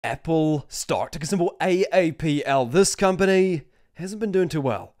Apple stock, ticker symbol AAPL. This company hasn't been doing too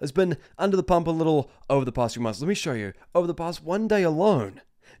well. It's been under the pump a little over the past few months. Let me show you. Over the past 1 day alone,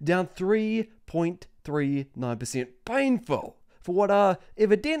 down 3.39%. Painful for what are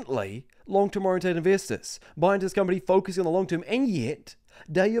evidently long-term oriented investors. Buying into this company, focusing on the long term, and yet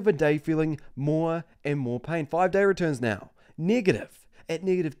day over day feeling more and more pain. 5-day returns now negative at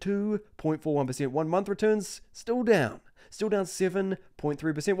negative 2.41%. 1 month returns still down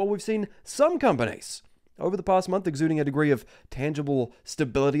 7.3%. While we've seen some companies over the past month exuding a degree of tangible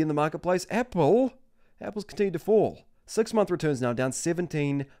stability in the marketplace, Apple's continued to fall. 6-month returns now down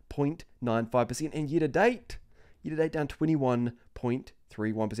 17.95%, and year to date down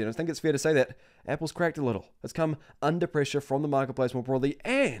 21.31%. I think it's fair to say that Apple's cracked a little. It's come under pressure from the marketplace more broadly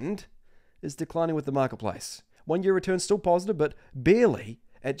and is declining with the marketplace. 1-year returns still positive, but barely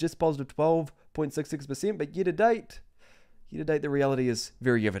at just positive 12.66%. But year to date, the reality is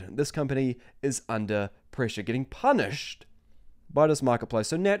very evident. This company is under pressure, getting punished by this marketplace.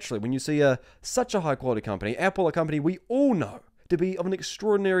 So naturally, when you see such a high quality company, Apple, a company we all know to be of an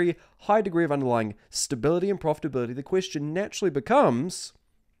extraordinary high degree of underlying stability and profitability, the question naturally becomes,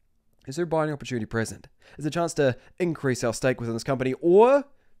 is there a buying opportunity present? Is there a chance to increase our stake within this company, or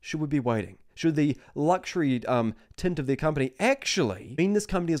should we be waiting? Should the luxury tint of their company actually mean this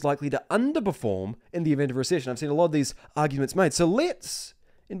company is likely to underperform in the event of recession? I've seen a lot of these arguments made. So let's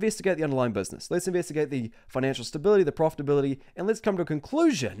investigate the underlying business. Let's investigate the financial stability, the profitability, and let's come to a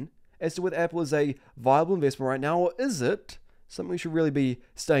conclusion as to whether Apple is a viable investment right now, or is it something we should really be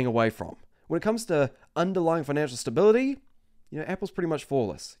staying away from? When it comes to underlying financial stability, Apple's pretty much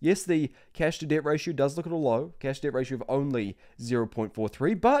flawless. Yes, the cash to debt ratio does look a little low, cash to debt ratio of only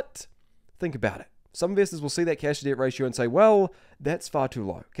 0.43, but think about it. Some investors will see that cash to debt ratio and say, well, that's far too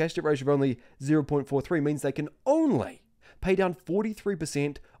low. Cash to debt ratio of only 0.43 means they can only pay down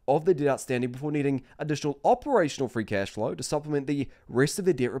 43% of their debt outstanding before needing additional operational free cash flow to supplement the rest of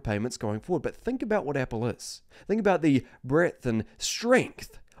their debt repayments going forward. But think about what Apple is. Think about the breadth and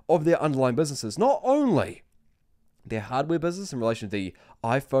strength of their underlying businesses. Not only their hardware business in relation to the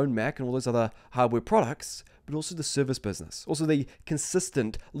iPhone, Mac, and all those other hardware products, but also the service business. Also the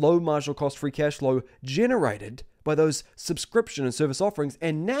consistent, low marginal cost free cash flow generated by those subscription and service offerings,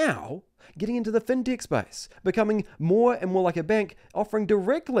 and now getting into the fintech space, becoming more and more like a bank, offering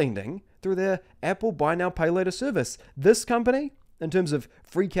direct lending through their Apple Buy Now, Pay Later service. This company, in terms of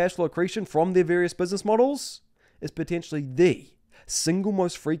free cash flow accretion from their various business models, is potentially the single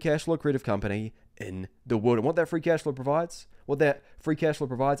most free cash flow accretive company in the world. And what that free cash flow provides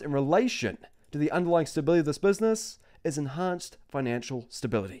in relation to the underlying stability of this business is enhanced financial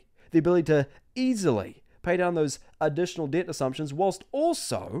stability. The ability to easily pay down those additional debt assumptions whilst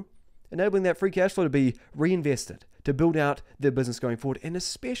also enabling that free cash flow to be reinvested to build out their business going forward. And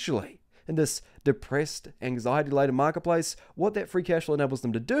especially in this depressed, anxiety-laden marketplace, what that free cash flow enables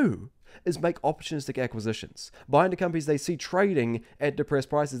them to do is make opportunistic acquisitions, buy into companies they see trading at depressed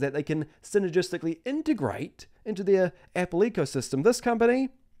prices that they can synergistically integrate into their Apple ecosystem. This company,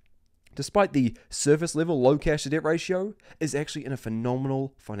 despite the surface level low cash to debt ratio, is actually in a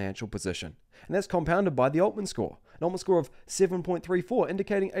phenomenal financial position. And that's compounded by the Altman score, an Altman score of 7.34,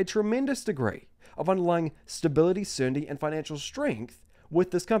 indicating a tremendous degree of underlying stability, certainty, and financial strength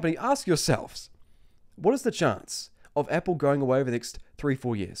with this company. Ask yourselves, what is the chance of Apple going away over the next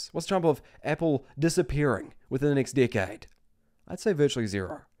 3-4 years? What's the chance of Apple disappearing within the next decade? I'd say virtually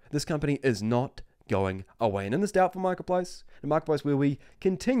zero. This company is not going away. And in this doubtful marketplace, a marketplace where we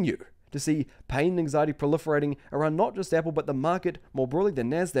continue to see pain and anxiety proliferating around not just Apple, but the market more broadly, the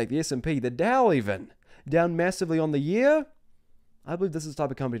NASDAQ, the S&P, the Dow even, down massively on the year, I believe this is the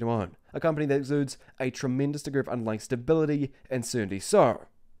type of company to own. A company that exudes a tremendous degree of underlying stability and certainty. So,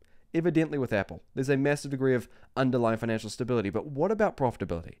 evidently with Apple, there's a massive degree of underlying financial stability. But what about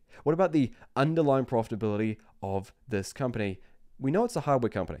profitability? What about the underlying profitability of this company? We know it's a hardware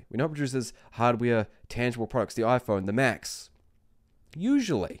company. We know it produces hardware, tangible products, the iPhone, the Macs.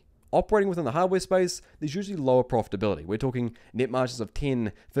 Usually, operating within the hardware space, there's usually lower profitability. We're talking net margins of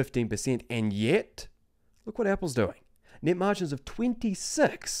 10, 15%, and yet, look what Apple's doing. Net margins of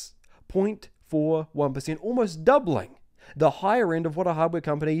 26.41%, almost doubling the higher end of what a hardware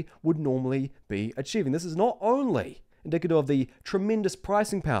company would normally be achieving. This is not only indicative of the tremendous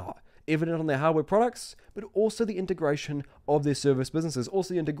pricing power evident on their hardware products, but also the integration of their service businesses,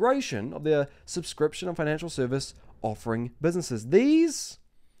 also the integration of their subscription and financial service offering businesses. Those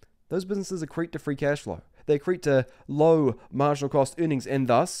businesses accrete to free cash flow. They accrete to low marginal cost earnings and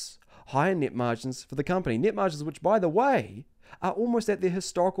thus higher net margins for the company. Net margins which, by the way, are almost at their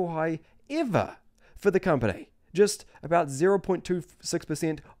historical high ever for the company. just about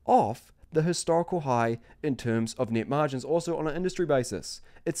 0.26% off the historical high in terms of net margins. Also on an industry basis,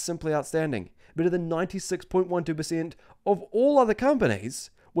 it's simply outstanding. Better than 96.12% of all other companies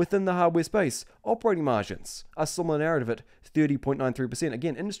within the hardware space. Operating margins, a similar narrative at 30.93%.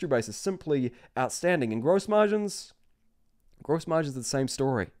 Again, industry basis, simply outstanding. And gross margins are the same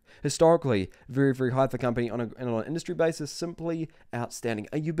story. Historically, very, very high for the company on an industry basis, simply outstanding.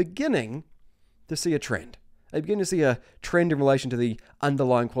 Are you beginning to see a trend? Are you beginning to see a trend in relation to the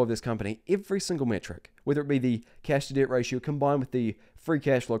underlying quality of this company? Every single metric, whether it be the cash to debt ratio combined with the free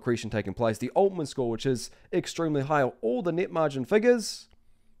cash flow accretion taking place, the Altman score, which is extremely high, all the net margin figures,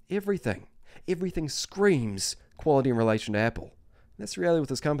 everything screams quality in relation to Apple. That's the reality with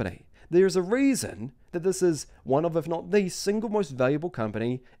this company. There's a reason that this is one of, if not the single most valuable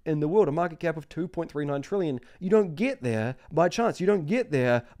company in the world, a market cap of $2.39 trillion. You don't get there by chance. You don't get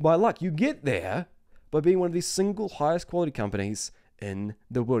there by luck. You get there by being one of the single highest quality companies in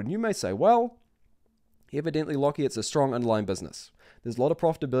the world. And you may say, well, evidently, Lockie, it's a strong underlying business. There's a lot of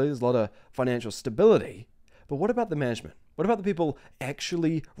profitability, there's a lot of financial stability. But what about the management? What about the people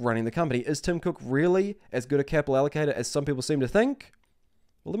actually running the company? Is Tim Cook really as good a capital allocator as some people seem to think?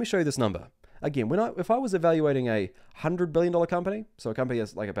 Well, let me show you this number. Again, if I was evaluating a $100 billion company, so a company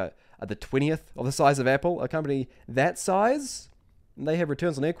that's like about the 20th of the size of Apple, a company that size, and they have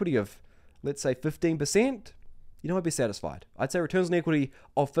returns on equity of, let's say, 15%, I'd be satisfied. I'd say returns on equity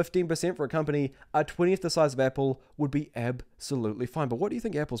of 15% for a company a 20th the size of Apple would be absolutely fine. But what do you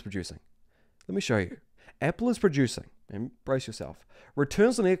think Apple's producing? Let me show you. Apple is producing, and brace yourself,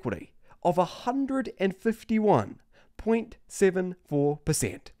 returns on equity of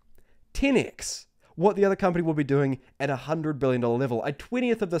 151.74%. 10x what the other company will be doing at a $100 billion level, a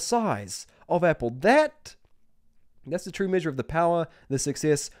 20th of the size of Apple. That's the true measure of the power, the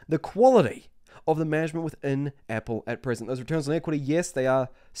success, the quality of the management within Apple at present. Those returns on equity, yes, they are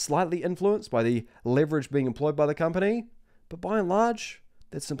slightly influenced by the leverage being employed by the company, but by and large,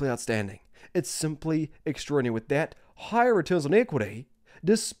 that's simply outstanding. It's simply extraordinary. With that higher returns on equity,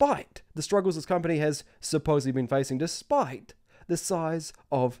 despite the struggles this company has supposedly been facing, despite the size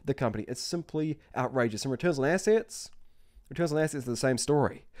of the company, it's simply outrageous. And returns on assets are the same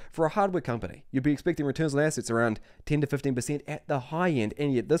story. For a hardware company, you'd be expecting returns on assets around 10 to 15% at the high end,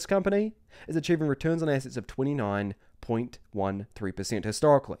 and yet this company is achieving returns on assets of 29.13%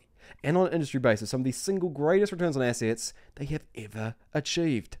 historically. And on an industry basis, some of the single greatest returns on assets they have ever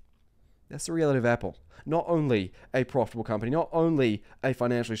achieved. That's the reality of Apple. Not only a profitable company, not only a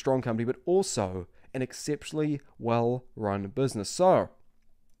financially strong company, but also an exceptionally well-run business. So,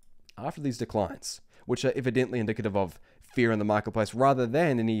 after these declines, which are evidently indicative of fear in the marketplace rather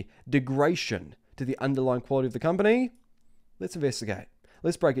than any degradation to the underlying quality of the company, let's investigate.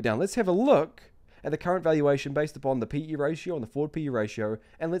 Let's break it down. Let's have a look at the current valuation based upon the PE ratio and the forward PE ratio,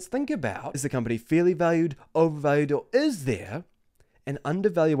 and let's think about, is the company fairly valued, overvalued, or is there an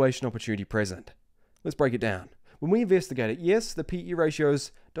undervaluation opportunity present? Let's break it down. When we investigate it, yes, the PE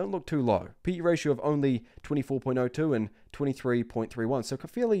ratios don't look too low. PE ratio of only 24.02 and 23.31. So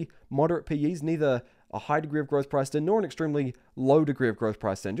fairly moderate PEs, neither a high degree of growth priced in nor an extremely low degree of growth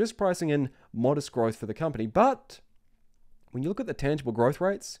priced in. Just pricing in modest growth for the company. But when you look at the tangible growth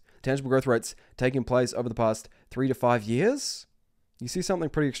rates taking place over the past 3 to 5 years, you see something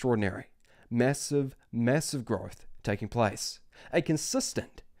pretty extraordinary. Massive, massive growth taking place. A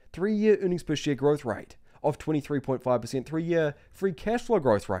consistent 3-year earnings per share growth rate of 23.5%, 3-year free cash flow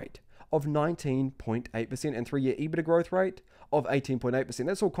growth rate of 19.8%, and 3-year EBITDA growth rate of 18.8%.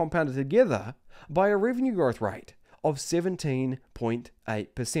 That's all compounded together by a revenue growth rate of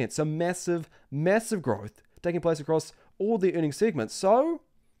 17.8%. So massive, massive growth taking place across all the earnings segments. So,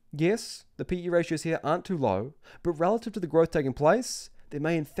 yes, the PE ratios here aren't too low, but relative to the growth taking place, there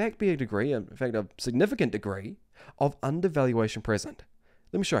may in fact be a significant degree of undervaluation present.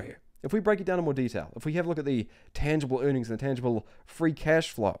 Let me show you. If we break it down in more detail, if we have a look at the tangible earnings and the tangible free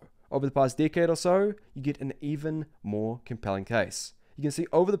cash flow over the past decade or so, you get an even more compelling case. You can see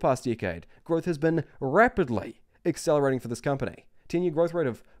over the past decade, growth has been rapidly accelerating for this company. 10-year growth rate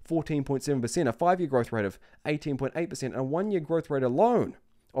of 14.7%, a 5-year growth rate of 18.8%, and a 1-year growth rate alone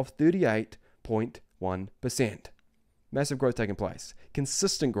of 38.1%. Massive growth taking place.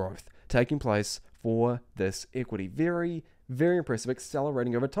 Consistent growth taking place for this equity. Very, very impressive,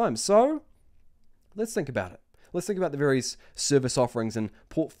 accelerating over time. So, let's think about it. Let's think about the various service offerings and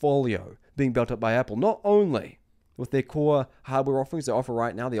portfolio being built up by Apple. Not only with their core hardware offerings they offer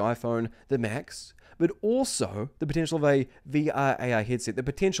right now, the iPhone, the Macs, but also the potential of a VR AR headset, the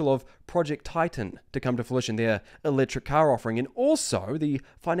potential of Project Titan to come to fruition, their electric car offering, and also the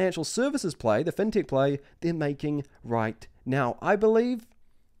financial services play, the fintech play they're making right now. I believe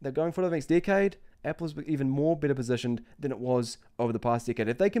that going forward the next decade, Apple is even more better positioned than it was over the past decade.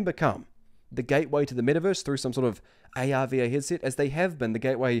 If they can become the gateway to the metaverse through some sort of AR VR headset, as they have been the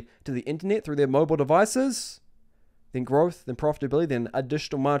gateway to the internet through their mobile devices, then growth, then profitability, then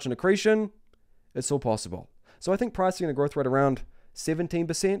additional margin accretion, it's all possible. So I think pricing a growth rate around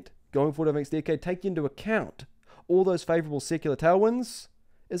 17% going forward over the next decade, taking into account all those favorable secular tailwinds,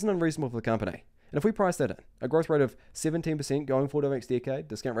 isn't unreasonable for the company. And if we price that in, a growth rate of 17% going forward over the next decade,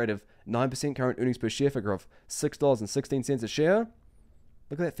 discount rate of 9%, current earnings per share figure of $6.16 a share,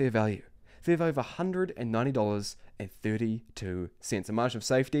 look at that fair value. Fair value of $190.32. A margin of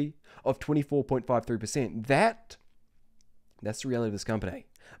safety of 24.53%. That's the reality of this company.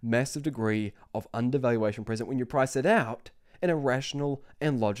 Massive degree of undervaluation present when you price it out in a rational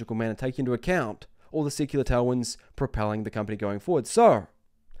and logical manner, taking into account all the secular tailwinds propelling the company going forward. So,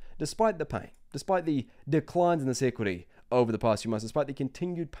 despite the pain, despite the declines in this equity over the past few months, despite the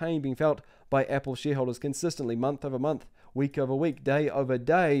continued pain being felt by Apple shareholders consistently, month over month, week over week, day over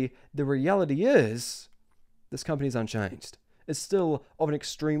day, the reality is this company is unchanged. It's still of an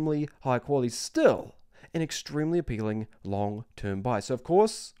extremely high quality, still an extremely appealing long-term buy. So, of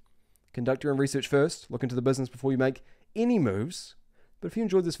course, conduct your own research first. Look into the business before you make any moves. But if you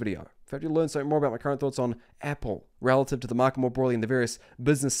enjoyed this video, if you learned something more about my current thoughts on Apple relative to the market more broadly and the various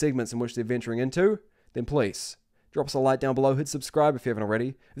business segments in which they're venturing into, then please drop us a like down below, hit subscribe if you haven't already.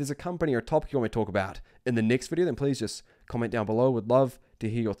 If there's a company or a topic you want me to talk about in the next video, then please just comment down below. Would love to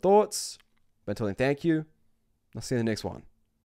hear your thoughts. But until then, thank you. I'll see you in the next one.